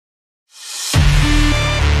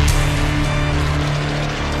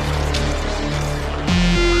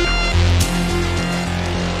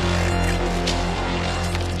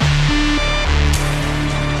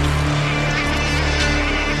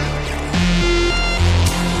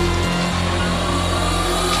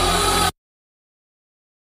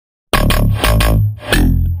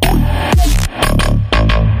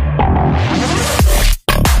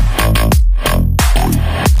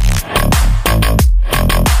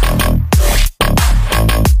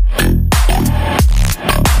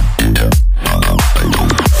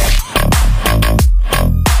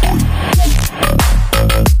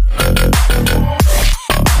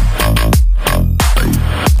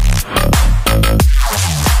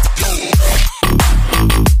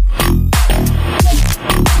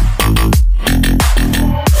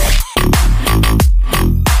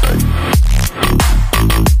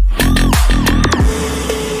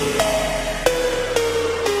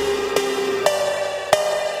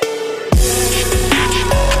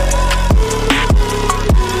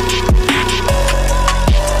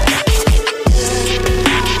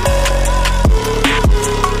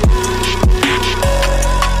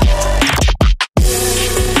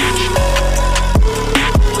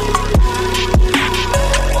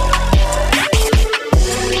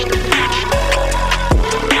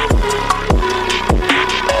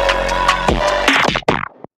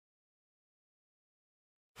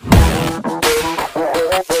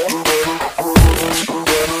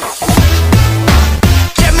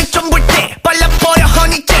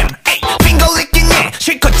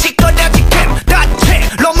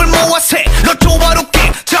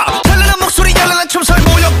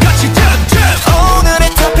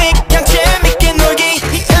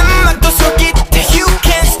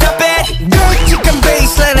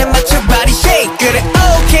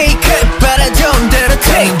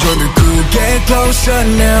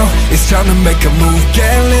now. It's time to make a move,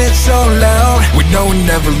 get lit so loud. We know we'll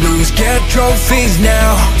never lose, get trophies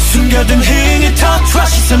now. 숨겨둔 힘이 터트려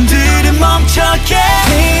시선들은 멈춰게.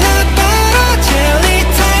 Peanut butter jelly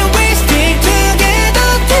time, we stick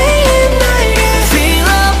together day and night. Feel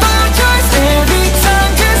our choice every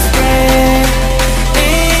time, just spread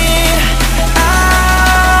it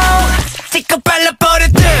out. Stick up 발라버려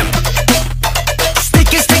them.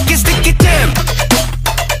 Stick it, stick it, stick it them.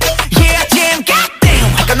 Yeah, jam, goddamn.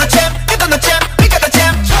 I got no jam, you got no jam, we got no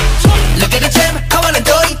jam. Look at the jam, come on and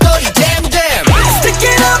dory, dory, jam, jam. Stick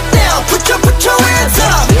it up now, put your hands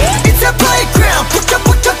up. It's a playground, put your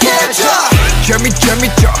hands up. Jammy, jammy,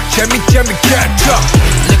 jammy, jammy, catch up.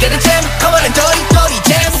 Look at the jam, come on and dory, dory,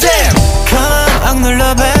 jam, jam. Come on,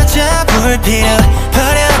 눌러봐자 불필요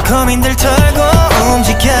버려 고민들 털고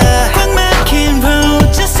움직여. 꽉 막힌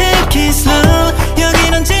road, just take it slow.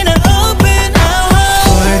 여긴 언제나 open our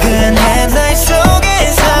붉은 headlights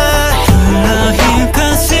속에서 불러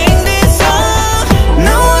힘껏 sing this song.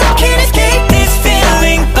 No one can escape this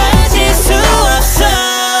feeling, 빠질 수 없어.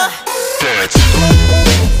 Dance.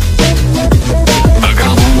 I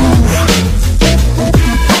gotta move.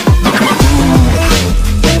 Look at my move.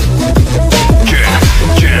 Jam,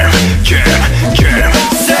 jam, jam, jam.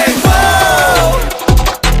 Say whoa.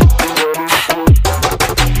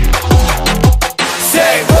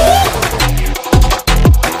 Say whoa.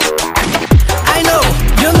 I know,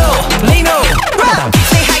 you know, they know.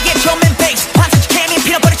 Say hi, get your man face. 반드시 candy,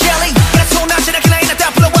 peanut butter jelly. 그냥 손 아시나게 라인을 다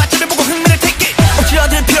불러와 저를 보고 흥미를 take it.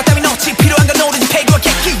 어찌어든 필요 따윈 없지. 필요한 건 노르지 패고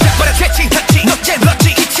객기. 버려 채찍 터치. 넉제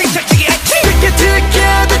럭지. 기침 절제기 알지. Stick it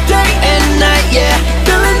together day and night, yeah.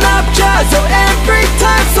 Filling up jars, so every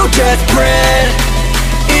time, so just spread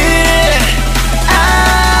it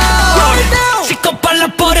out. 씻고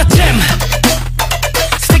발라버려 jam.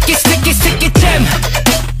 Stick it, stick it, stick it jam.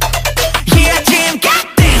 Yeah, jam,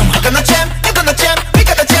 goddamn. I got no jam, you got no jam, we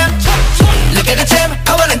got no jam. Look at the jam,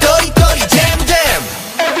 come on and dory, dory, jam, jam.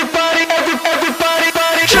 Everybody,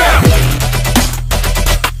 everybody, jam.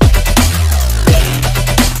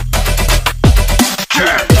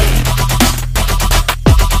 Jam.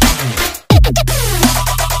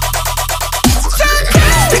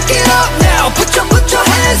 Stick it up now, put your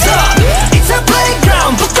hands up. It's a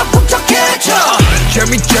playground, put your catch up.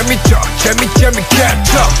 Jammy, jammy, jammy, jammy,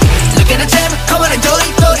 catch up. Look at the jam, come on and dory,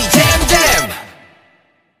 dory, jam, jam.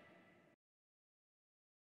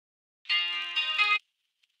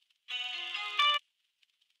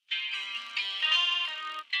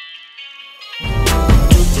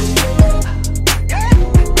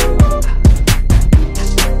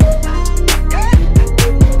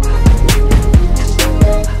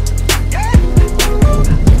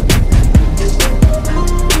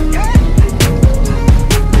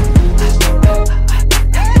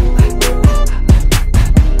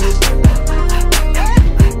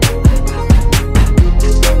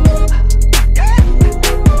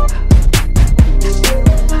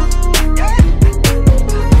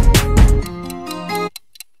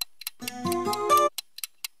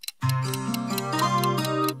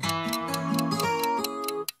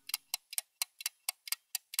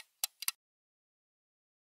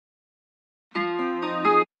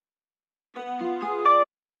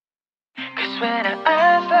 When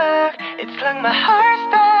I look, it's like my heart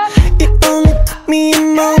stops. It only took me a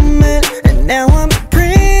moment, and now I'm a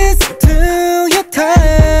prison to your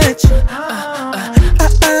touch.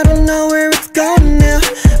 I don't know where it's going now,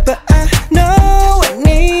 but I know I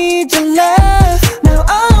need your love. Now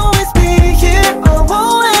I'll always be here, I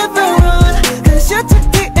won't ever run, 'cause you took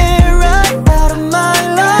the air right out of my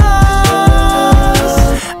lungs.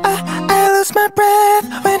 I lose my breath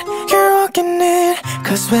when you're walking in,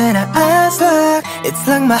 'cause when I look, it's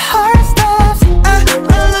like my heart stops. I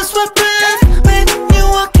lose my breath when you're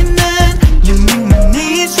walking in. You make my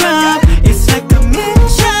knees drop. It's like I'm in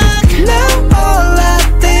shock. Now all I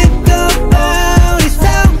think about is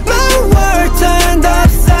how my world turned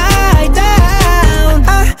upside down.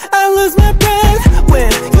 I lose my breath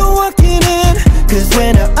when you're walking in, 'cause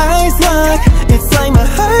when our eyes lock, it's like my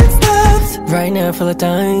heart stops. Right now I feel like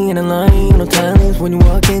dying in a line. No times when you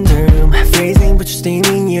walk in the room, freezing but you're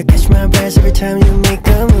steaming. You catch my breath every time you make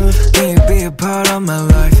a move. Can you be a part of my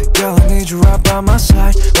life? Girl, I need you right by my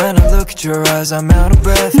side. When I look at your eyes, I'm out of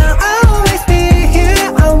breath. Now I'll always be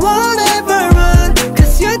here, I won't ever run,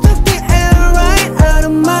 'cause you took the air right out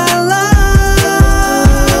of my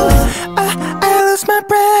lungs. I lose my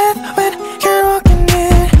breath when you're walking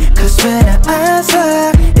in, 'cause when our eyes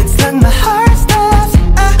lock, it's like my heart stops.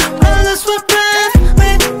 I lose my breath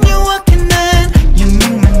when you're walking in. You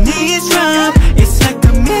make my knees drop. It's like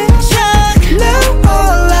I'm in shock. Now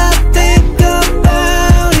all I think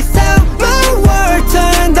about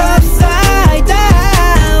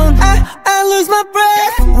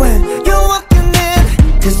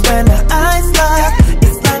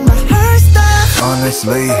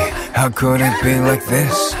couldn't be like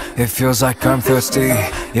this. It feels like I'm thirsty,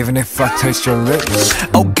 even if I taste your lips.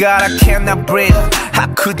 Oh God, I cannot breathe. How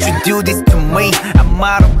could you do this to me? I'm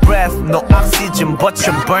out of breath, no oxygen, but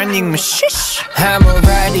you're burning me. Shish. I'm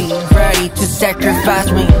ready to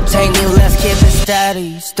sacrifice me. Take me, let's keep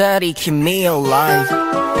it steady, keep me alive. I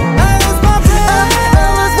lose my breath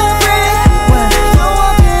when you're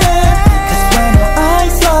walking in. 'Cause when my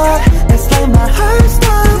eyes lock, it's like my heart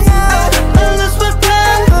stops. I lose my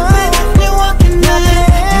breath when you're walking in.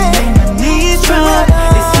 You make my knees drop,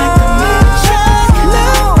 it's like I'm in shock.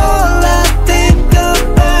 Now all I think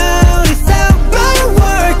about is how my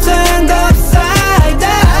world turned upside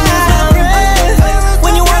down. I lose my breath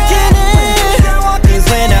when you're walking in. 'Cause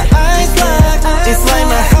when our eyes lock, it's like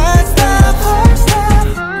my heart stops.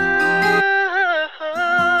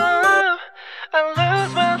 I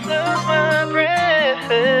lose my breath.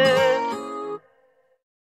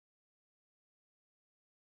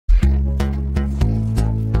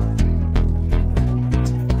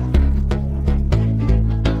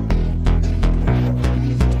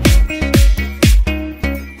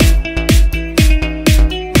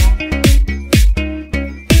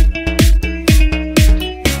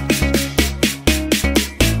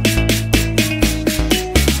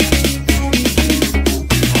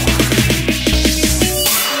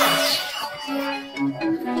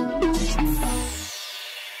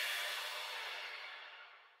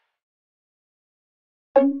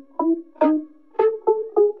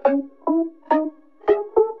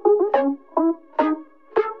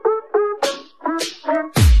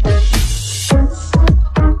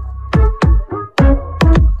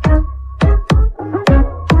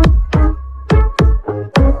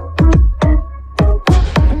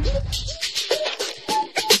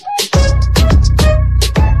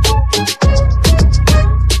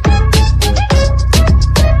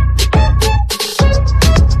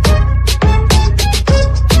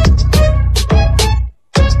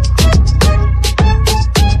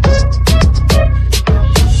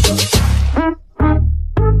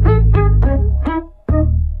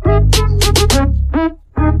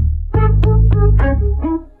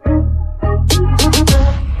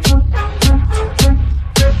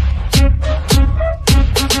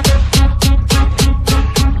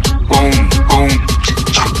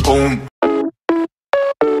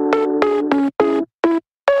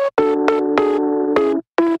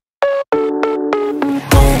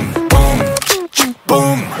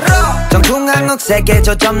 세계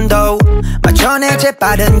저점도 맞춰내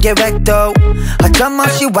재빠른 계획도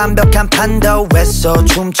허점없이 완벽한 판도에서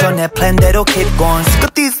춤춰 내 플랜대로 keep going.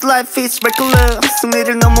 But this life is regular.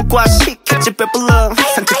 승리를 너무 과식했지 배불러.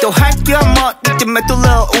 산책도 할게 뭐 이쯤에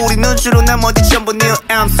뚫려. 우리는 주로 나머지 전부 Neil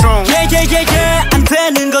Armstrong. Yeah 안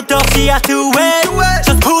되는 것 없이 I do it.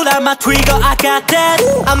 Just pull out my trigger, I got that.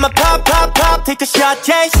 I'ma pop, take a shot,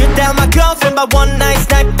 yeah. Shoot down my girlfriend by one night,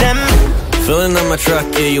 snipe them. Filling up my truck,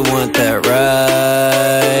 yeah, you want that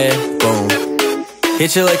ride. Boom.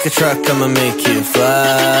 Hit you like a truck, I'ma make you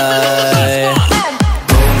fly.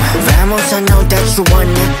 Boom. Vamos, I know that you want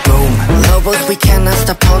it. Boom. Lobos, we cannot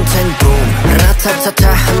stop hunting. Boom. Ratatata,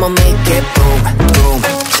 I'ma make it. Boom. Boom.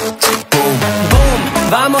 Boom. Boom.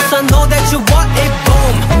 Vamos, I know that you want it.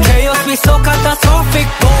 Boom. Chaos, we so catastrophic.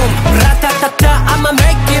 Boom. Ratatata, I'ma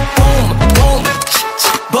make it. Boom. Boom.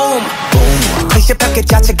 Boom. 클리셰 패킷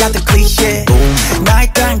자체가 더 클리셰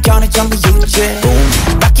나의 단견은 전부 유죄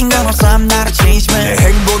바뀐 건 없어 I'm not a change man 내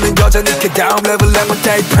행보는 여전히 그 다음 레벨 I'm a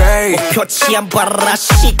day pray 표치 안 봐라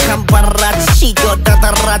시간 봐라 치고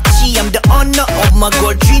다다라치 I'm the owner of my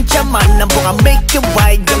goal 진짜 만남 보가 make it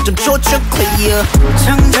right 영점 조절 clear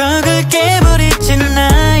정적을 깨버리지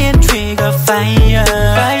나의 trigger fire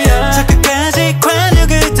저 끝까지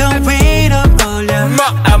관역을 더 위로 올려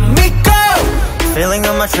amigo. Feeling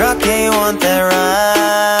on my truck, yeah, you want that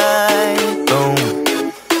ride. Boom.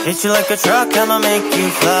 Hit you like a truck, I'ma make you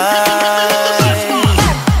fly.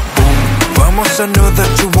 Boom. Vamos, I know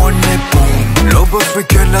that you want it. Boom. Lobos, we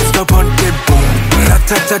cannot stop on it. Boom.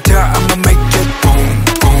 Ratatata, I'ma make it.